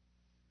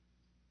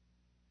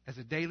as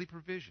a daily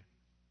provision.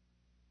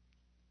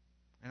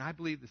 And I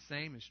believe the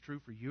same is true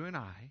for you and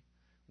I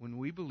when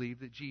we believe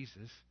that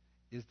Jesus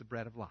is the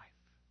bread of life.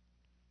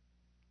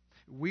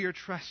 We are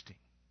trusting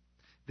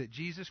that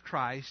Jesus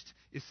Christ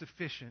is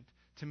sufficient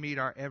to meet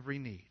our every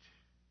need.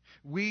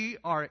 We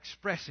are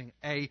expressing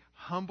a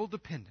humble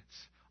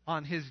dependence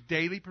on His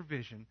daily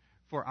provision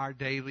for our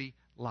daily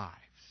lives.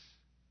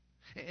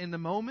 In the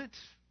moment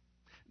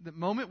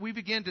we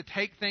begin to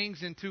take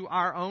things into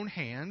our own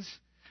hands,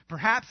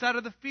 perhaps out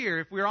of the fear,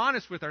 if we're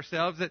honest with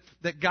ourselves,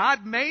 that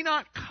God may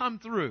not come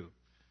through.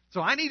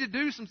 So I need to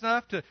do some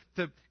stuff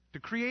to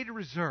create a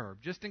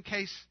reserve, just in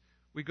case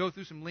we go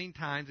through some lean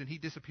times and He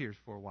disappears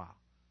for a while.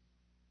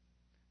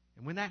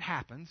 And when that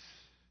happens,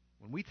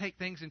 when we take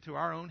things into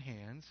our own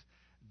hands,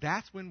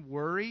 that's when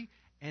worry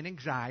and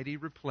anxiety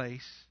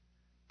replace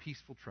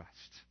peaceful trust.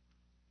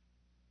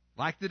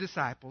 Like the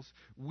disciples,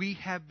 we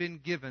have been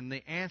given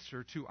the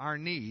answer to our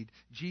need.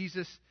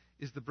 Jesus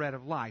is the bread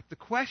of life. The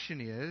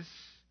question is,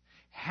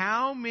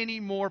 how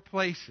many more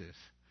places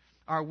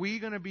are we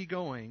going to be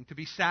going to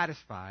be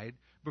satisfied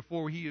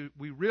before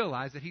we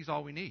realize that He's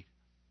all we need?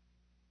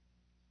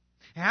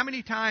 How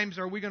many times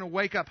are we going to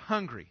wake up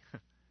hungry,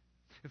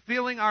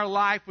 filling our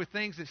life with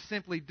things that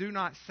simply do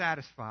not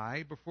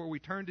satisfy before we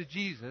turn to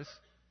Jesus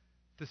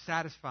to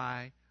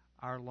satisfy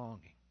our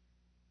longing?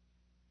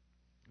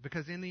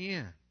 Because in the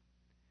end,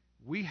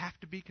 we have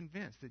to be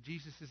convinced that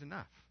Jesus is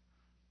enough.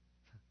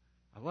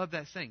 I love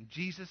that saying,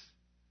 Jesus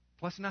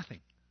plus nothing.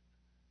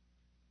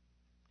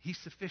 He's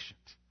sufficient.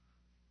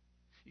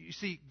 You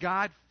see,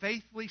 God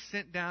faithfully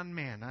sent down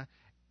manna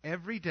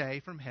every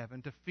day from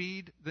heaven to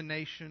feed the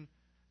nation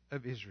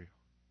of Israel.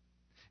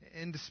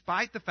 And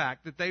despite the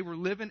fact that they were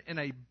living in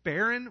a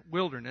barren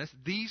wilderness,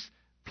 these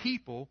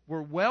people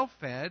were well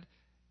fed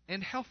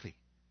and healthy.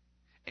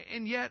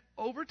 And yet,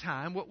 over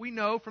time, what we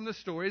know from the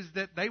story is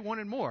that they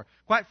wanted more.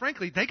 Quite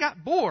frankly, they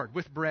got bored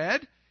with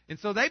bread, and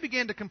so they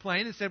began to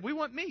complain and said, we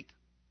want meat.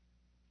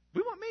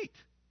 We want meat.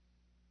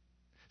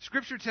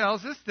 Scripture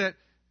tells us that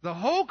the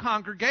whole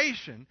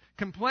congregation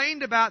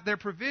complained about their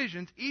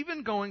provisions,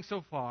 even going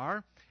so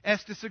far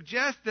as to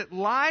suggest that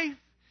life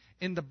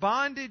in the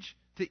bondage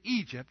to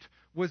Egypt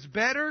was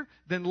better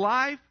than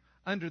life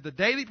under the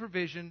daily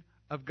provision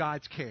of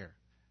God's care.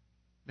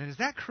 Now, is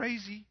that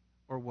crazy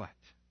or what?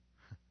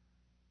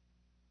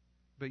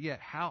 But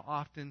yet, how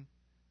often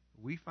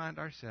we find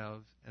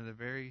ourselves in the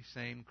very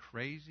same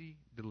crazy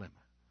dilemma.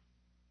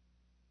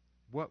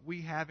 What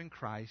we have in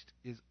Christ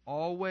is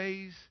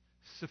always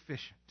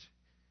sufficient.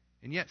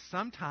 And yet,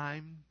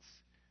 sometimes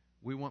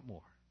we want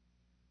more.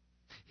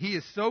 He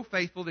is so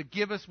faithful to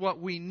give us what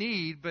we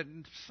need, but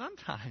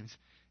sometimes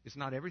it's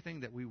not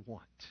everything that we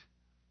want.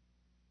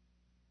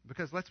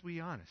 Because let's be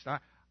honest,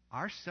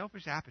 our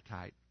selfish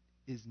appetite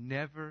is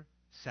never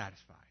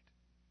satisfied.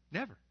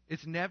 Never.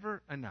 It's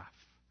never enough.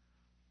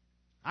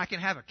 I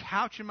can have a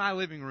couch in my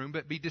living room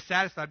but be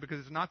dissatisfied because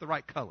it's not the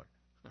right color.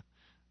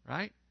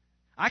 Right?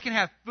 I can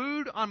have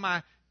food on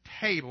my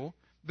table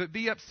but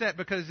be upset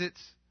because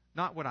it's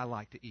not what I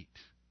like to eat.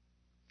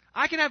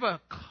 I can have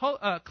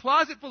a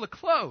closet full of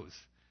clothes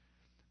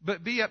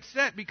but be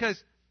upset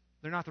because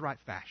they're not the right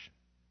fashion.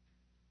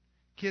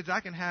 Kids, I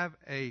can have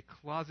a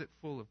closet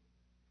full of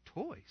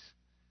toys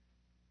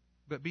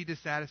but be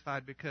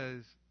dissatisfied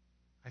because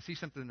I see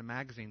something in the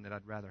magazine that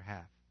I'd rather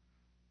have.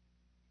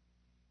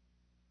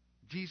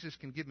 Jesus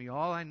can give me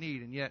all I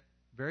need, and yet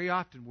very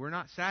often we're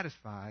not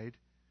satisfied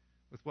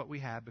with what we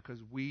have because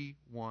we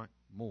want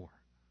more.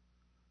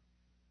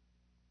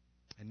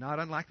 And not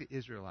unlike the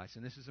Israelites,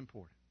 and this is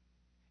important,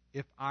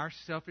 if our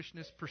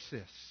selfishness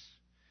persists,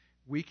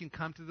 we can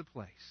come to the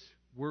place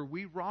where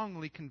we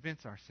wrongly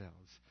convince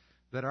ourselves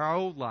that our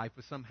old life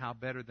was somehow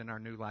better than our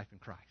new life in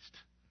Christ.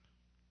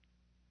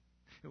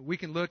 We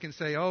can look and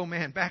say, oh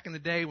man, back in the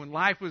day when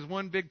life was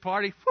one big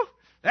party, whew,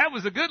 that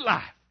was a good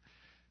life.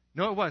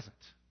 No, it wasn't.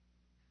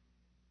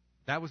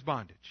 That was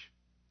bondage.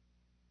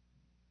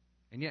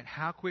 And yet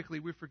how quickly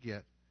we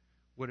forget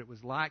what it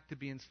was like to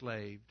be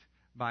enslaved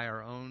by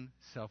our own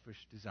selfish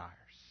desires.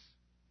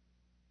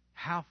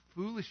 How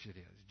foolish it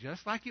is,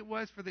 just like it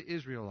was for the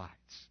Israelites,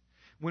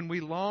 when we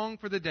long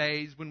for the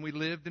days when we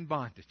lived in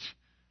bondage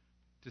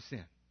to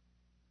sin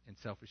and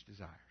selfish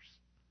desires.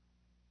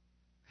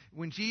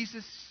 When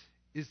Jesus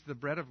is the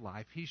bread of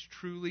life, He's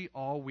truly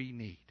all we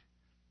need.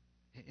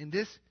 And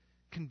this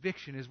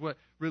conviction is what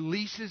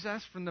releases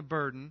us from the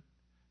burden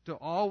to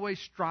always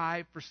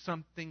strive for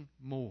something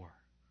more.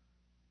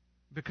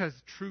 Because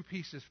true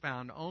peace is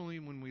found only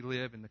when we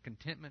live in the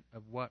contentment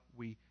of what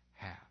we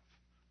have.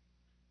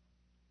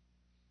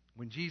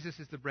 When Jesus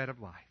is the bread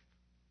of life,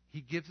 He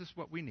gives us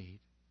what we need.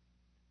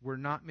 We're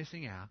not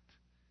missing out.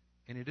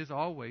 And it is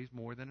always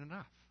more than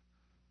enough.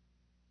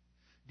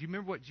 Do you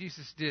remember what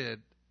Jesus did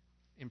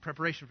in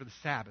preparation for the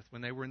Sabbath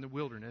when they were in the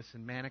wilderness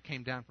and manna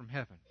came down from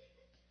heaven?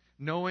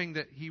 Knowing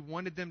that He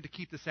wanted them to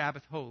keep the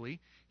Sabbath holy,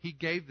 He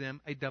gave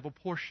them a double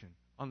portion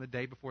on the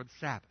day before the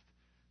Sabbath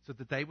so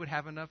that they would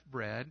have enough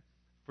bread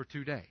for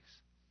 2 days.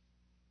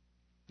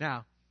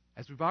 Now,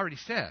 as we've already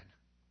said,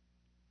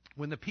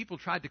 when the people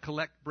tried to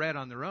collect bread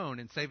on their own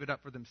and save it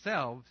up for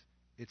themselves,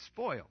 it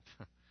spoiled.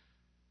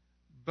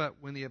 But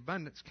when the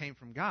abundance came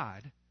from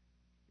God,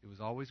 it was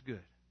always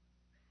good.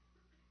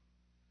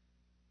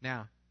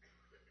 Now,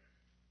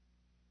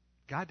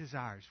 God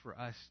desires for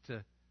us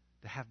to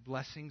have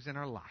blessings in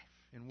our life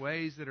in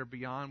ways that are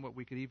beyond what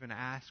we could even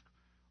ask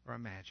or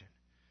imagine.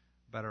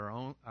 But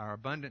our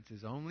abundance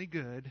is only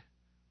good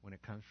when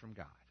it comes from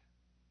God.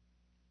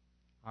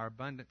 Our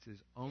abundance is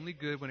only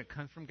good when it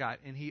comes from God,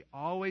 and He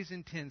always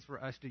intends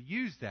for us to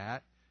use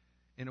that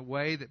in a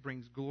way that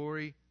brings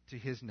glory to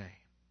His name.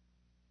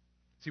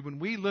 See, when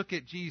we look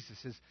at Jesus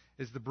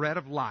as the bread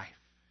of life,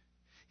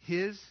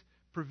 His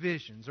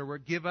provisions are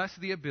what give us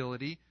the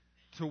ability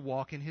to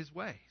walk in His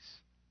ways.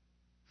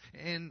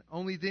 And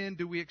only then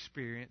do we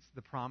experience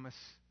the promise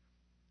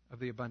of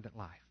the abundant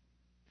life.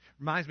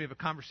 Reminds me of a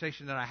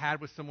conversation that I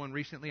had with someone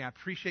recently. I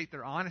appreciate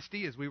their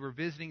honesty as we were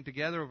visiting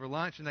together over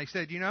lunch, and they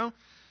said,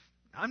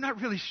 I'm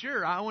not really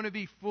sure I want to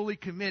be fully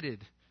committed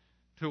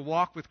to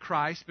walk with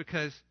Christ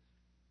because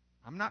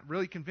I'm not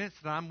really convinced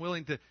that I'm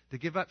willing to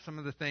give up some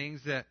of the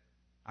things that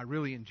I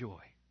really enjoy.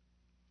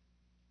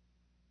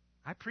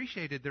 I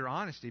appreciated their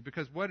honesty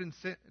because what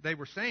they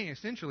were saying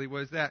essentially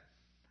was that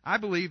I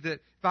believe that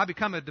if I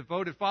become a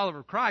devoted follower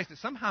of Christ, that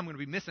somehow I'm going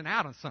to be missing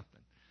out on something,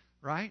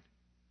 right?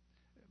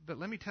 But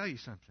let me tell you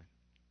something.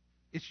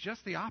 It's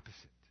just the opposite.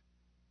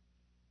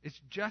 It's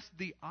just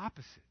the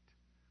opposite.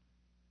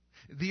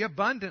 The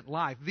abundant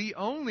life, the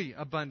only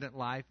abundant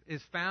life,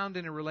 is found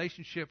in a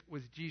relationship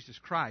with Jesus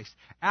Christ.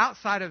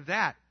 Outside of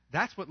that,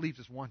 that's what leaves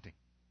us wanting.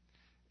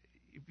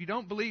 If you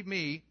don't believe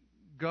me,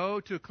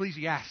 go to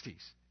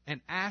Ecclesiastes and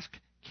ask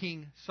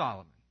King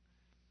Solomon,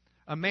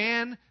 a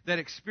man that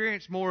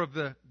experienced more of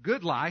the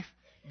good life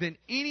than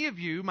any of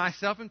you,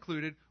 myself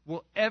included,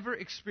 will ever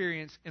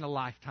experience in a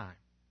lifetime.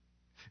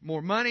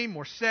 More money,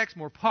 more sex,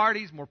 more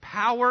parties, more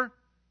power.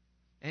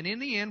 And in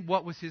the end,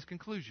 what was his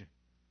conclusion?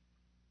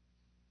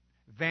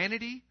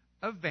 Vanity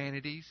of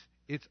vanities,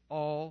 it's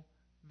all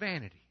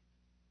vanity.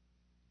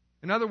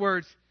 In other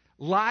words,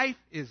 life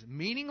is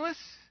meaningless,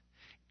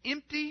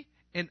 empty,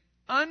 and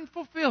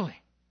unfulfilling.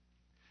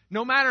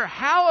 No matter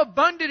how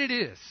abundant it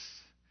is,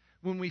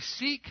 when we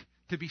seek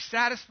to be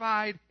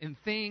satisfied in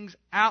things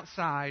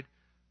outside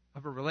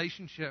of a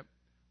relationship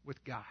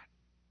with God.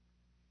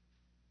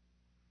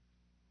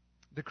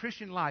 The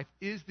Christian life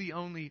is the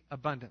only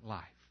abundant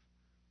life.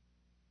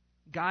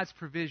 God's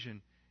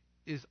provision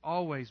is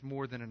always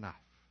more than enough.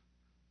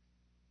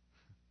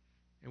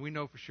 And we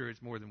know for sure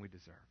it's more than we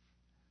deserve.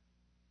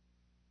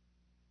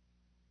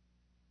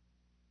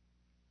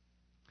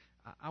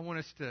 I want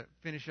us to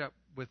finish up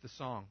with the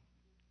song.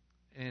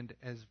 And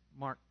as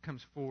Mark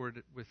comes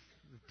forward with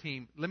the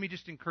team, let me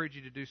just encourage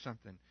you to do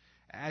something.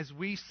 As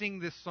we sing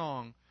this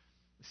song,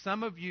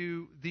 some of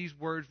you, these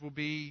words will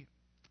be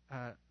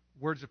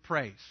words of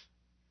praise.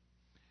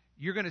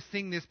 You're going to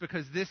sing this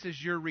because this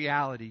is your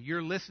reality.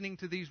 You're listening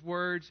to these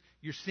words,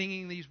 you're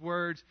singing these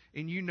words,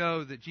 and you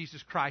know that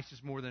Jesus Christ is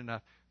more than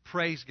enough.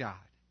 Praise God.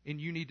 And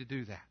you need to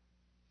do that.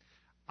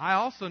 I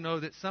also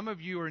know that some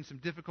of you are in some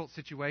difficult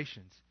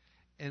situations,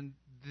 and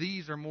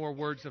these are more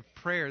words of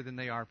prayer than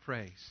they are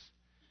praise.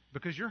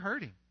 Because you're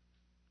hurting.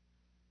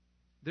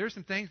 There are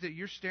some things that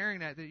you're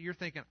staring at that you're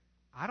thinking,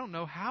 I don't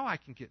know how I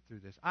can get through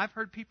this. I've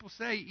heard people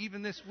say,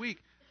 even this week,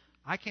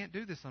 I can't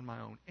do this on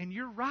my own. And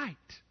you're right.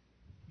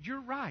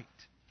 You're right.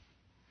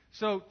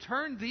 So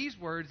turn these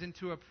words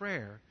into a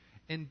prayer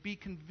and be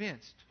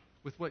convinced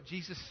with what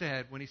Jesus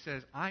said when he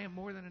says, I am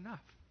more than enough.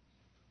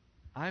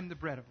 I am the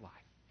bread of life.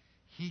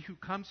 He who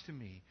comes to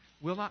me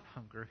will not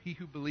hunger. He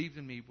who believes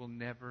in me will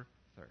never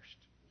thirst.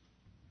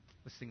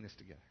 Let's sing this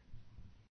together.